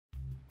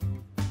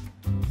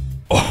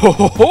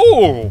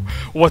Oh,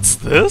 what's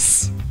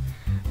this?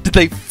 Did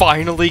they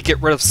finally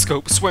get rid of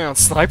scope sway on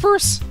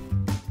snipers?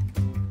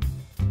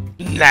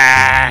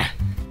 Nah,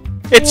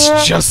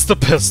 it's just a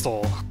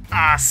pistol.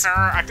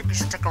 Sir, I think you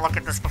should take a look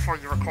at this before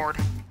you record.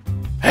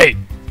 Hey,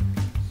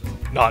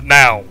 not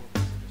now.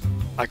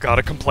 I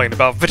gotta complain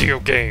about video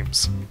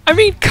games. I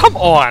mean, come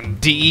on,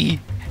 D.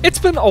 It's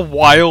been a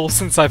while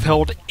since I've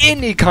held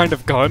any kind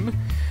of gun,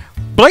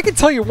 but I can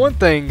tell you one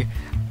thing.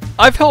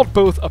 I've held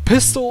both a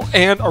pistol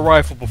and a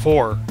rifle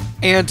before,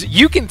 and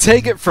you can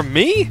take it from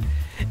me,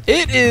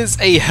 it is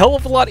a hell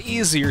of a lot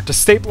easier to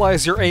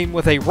stabilize your aim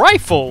with a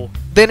rifle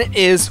than it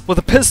is with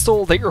a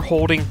pistol that you're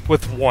holding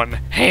with one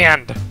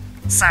hand.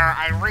 Sir,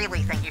 I really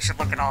think you should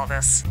look at all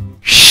this.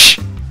 Shh!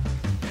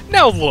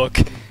 Now look,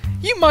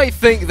 you might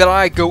think that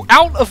I go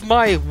out of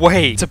my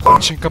way to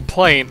bitch and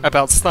complain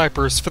about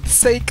snipers for the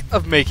sake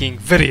of making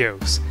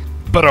videos.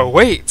 But oh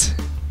wait,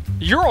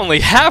 you're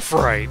only half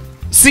right.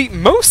 See,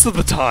 most of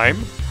the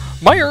time,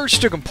 my urge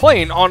to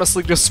complain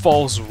honestly just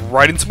falls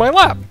right into my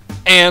lap.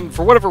 And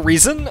for whatever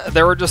reason,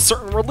 there are just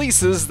certain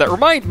releases that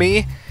remind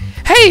me,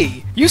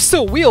 hey, you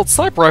still wield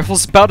sniper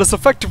rifles about as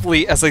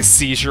effectively as a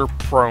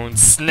seizure-prone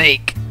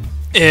snake.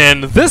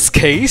 In this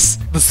case,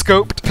 the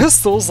scoped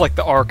pistols like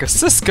the Arca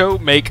Scisco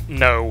make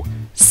no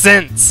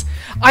sense.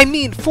 I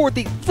mean, for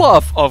the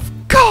love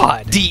of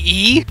God,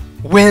 DE,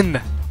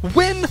 when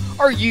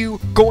are you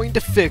going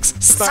to fix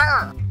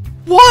Sir!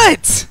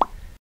 What?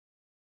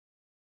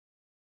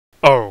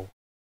 Oh.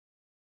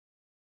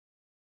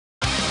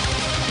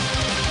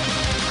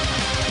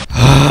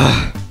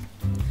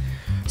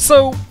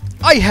 So,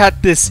 I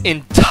had this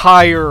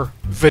entire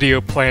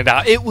video planned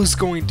out. It was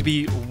going to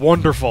be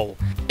wonderful.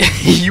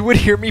 You would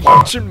hear me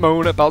bitch and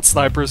moan about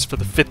snipers for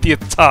the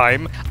 50th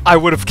time, I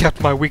would have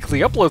kept my weekly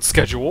upload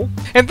schedule,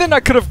 and then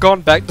I could have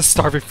gone back to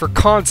starving for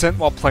content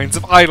while Planes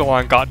of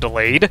Eidolon got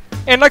delayed,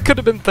 and I could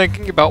have been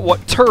thinking about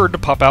what turd to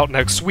pop out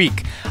next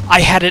week.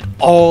 I had it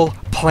all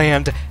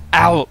planned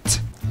out.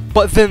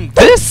 But then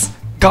this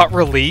got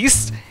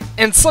released,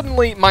 and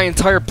suddenly my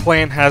entire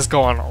plan has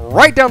gone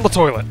right down the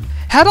toilet.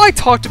 Had I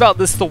talked about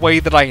this the way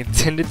that I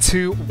intended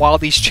to while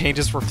these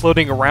changes were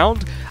floating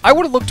around, I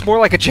would have looked more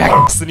like a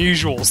jackass than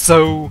usual,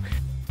 so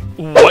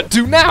what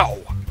do now?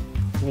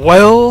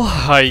 Well,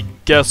 I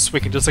guess we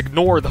can just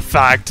ignore the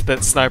fact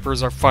that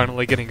snipers are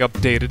finally getting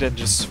updated and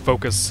just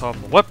focus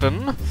on the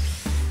weapon.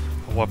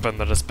 A weapon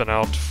that has been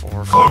out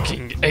for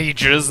fucking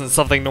ages and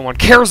something no one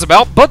cares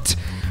about, but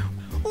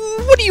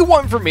what do you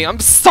want from me? I'm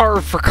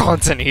starved for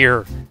content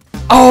here.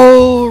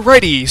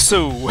 Alrighty,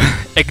 so,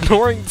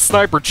 ignoring the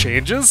sniper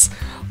changes,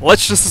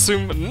 let's just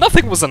assume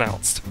nothing was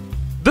announced.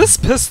 This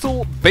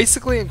pistol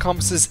basically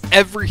encompasses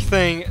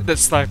everything that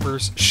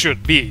snipers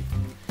should be.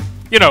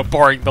 You know,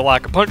 barring the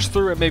lack of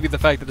punch-through and maybe the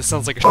fact that it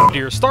sounds like a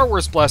shittier Star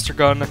Wars blaster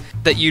gun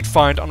that you'd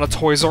find on a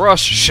Toys R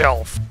Us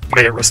shelf.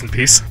 May it rest in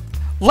peace.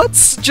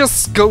 Let's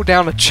just go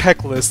down a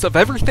checklist of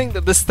everything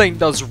that this thing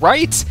does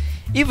right,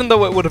 even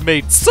though it would have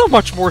made so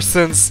much more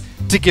sense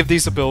to give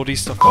these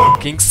abilities to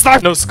fucking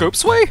sniper. No scope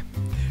sway?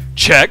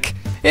 Check.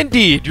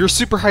 Indeed, your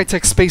super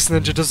high-tech space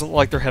ninja doesn't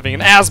like they're having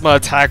an asthma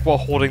attack while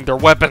holding their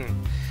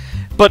weapon.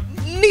 But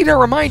need I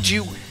remind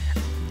you,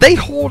 they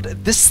hold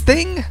this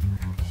thing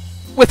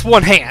with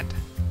one hand.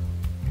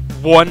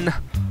 One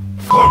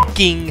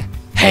fucking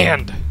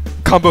hand.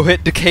 Combo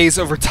hit decays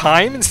over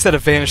time instead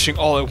of vanishing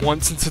all at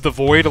once into the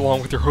void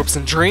along with your hopes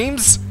and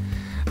dreams.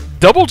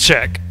 Double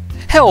check.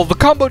 Hell, the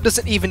combo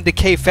doesn't even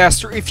decay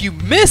faster if you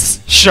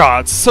miss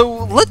shots, so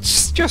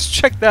let's just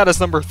check that as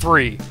number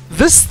 3.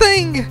 This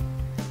thing,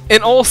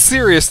 in all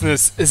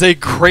seriousness, is a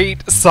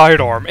great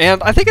sidearm,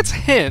 and I think it's a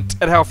hint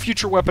at how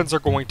future weapons are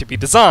going to be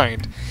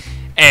designed.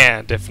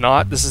 And if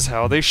not, this is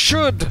how they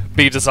should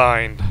be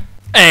designed.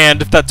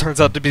 And if that turns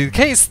out to be the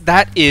case,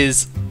 that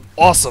is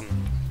awesome.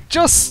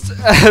 Just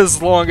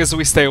as long as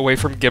we stay away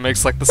from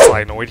gimmicks like the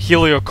Cyanoid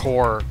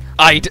Heliocore.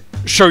 I'd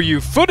show you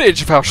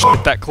footage of how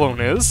shit that clone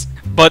is,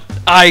 but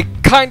I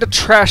kinda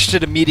trashed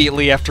it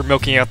immediately after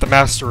milking out the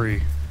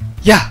mastery.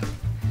 Yeah,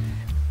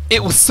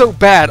 it was so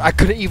bad I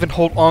couldn't even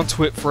hold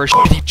onto it for a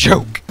shitty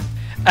joke.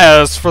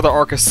 As for the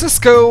Arca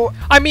Scisco,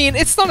 I mean,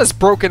 it's not as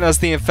broken as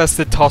the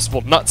infested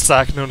tossable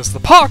nutsack known as the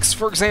Pox,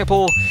 for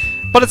example,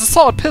 but it's a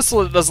solid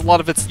pistol that does a lot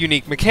of its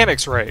unique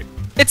mechanics right.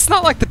 It's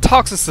not like the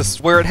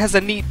Toxicist, where it has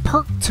a neat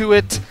perk to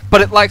it, but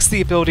it lacks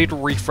the ability to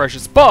refresh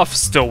its buff,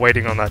 still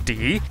waiting on that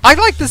DE. I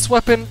like this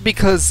weapon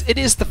because it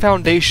is the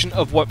foundation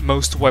of what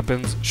most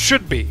weapons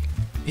should be.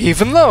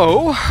 Even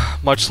though,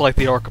 much like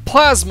the Arca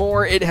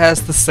Plasmor, it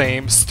has the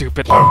same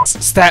stupid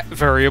stat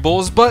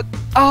variables, but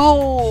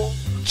I'll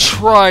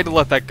try to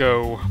let that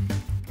go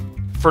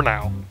for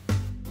now.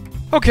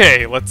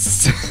 Okay,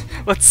 let's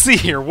see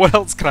here, what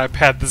else can I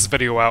pad this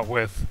video out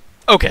with?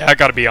 Okay, I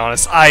gotta be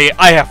honest, I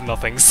have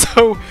nothing,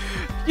 so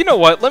you know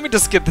what, let me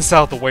just get this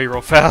out of the way real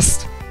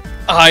fast.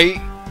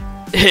 I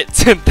hit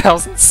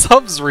 10,000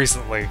 subs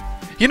recently.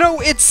 You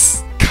know,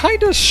 it's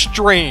kinda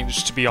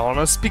strange to be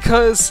honest,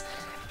 because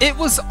it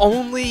was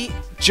only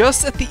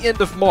just at the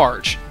end of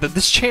March that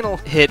this channel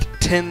hit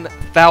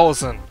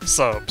 10,000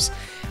 subs,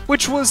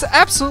 which was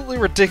absolutely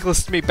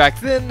ridiculous to me back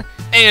then,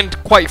 and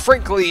quite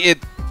frankly, it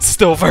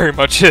still very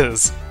much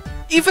is.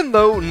 Even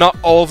though not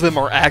all of them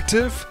are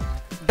active,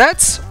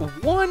 that's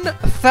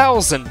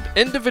 1,000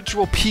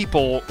 individual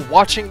people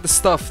watching the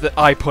stuff that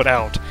I put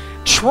out.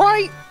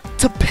 Try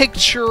to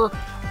picture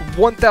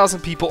 1,000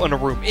 people in a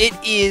room. It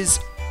is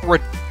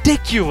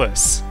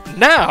ridiculous.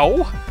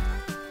 Now,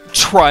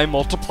 try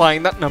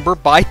multiplying that number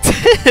by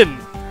 10.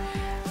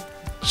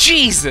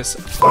 Jesus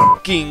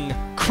fucking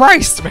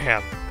Christ,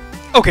 man.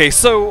 Okay,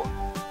 so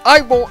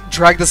I won't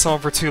drag this on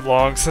for too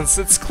long, since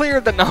it's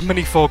clear that not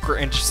many folk are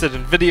interested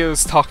in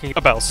videos talking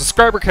about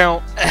subscriber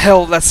count.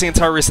 Hell, that's the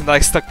entire reason that I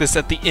stuck this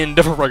at the end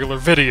of a regular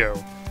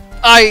video.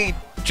 I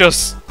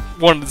just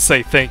wanted to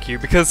say thank you,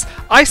 because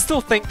I still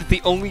think that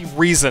the only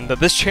reason that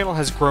this channel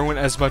has grown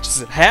as much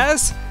as it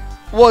has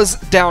was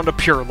down to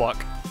pure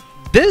luck.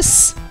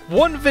 This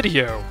one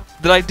video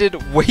that I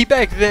did way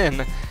back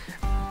then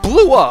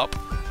blew up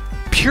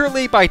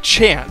purely by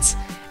chance,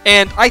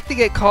 and I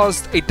think it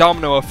caused a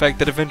domino effect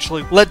that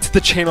eventually led to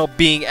the channel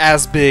being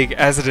as big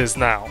as it is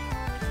now.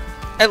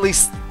 At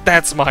least,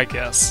 that's my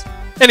guess.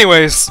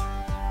 Anyways,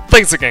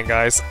 thanks again,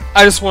 guys.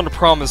 I just want to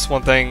promise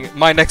one thing: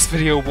 my next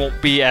video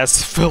won't be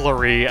as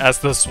fillery as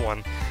this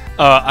one.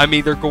 I'm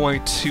either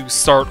going to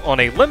start on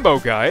a limbo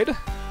guide,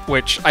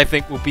 which I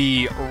think will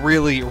be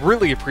really,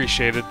 really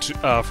appreciated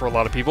for a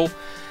lot of people,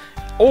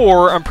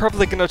 or I'm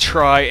probably going to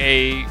try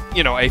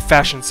a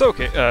fashion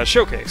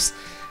showcase.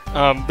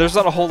 There's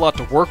not a whole lot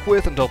to work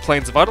with until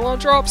Plains of Eidolon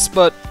drops,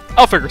 but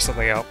I'll figure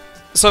something out.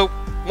 So,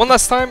 one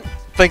last time,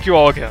 thank you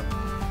all again.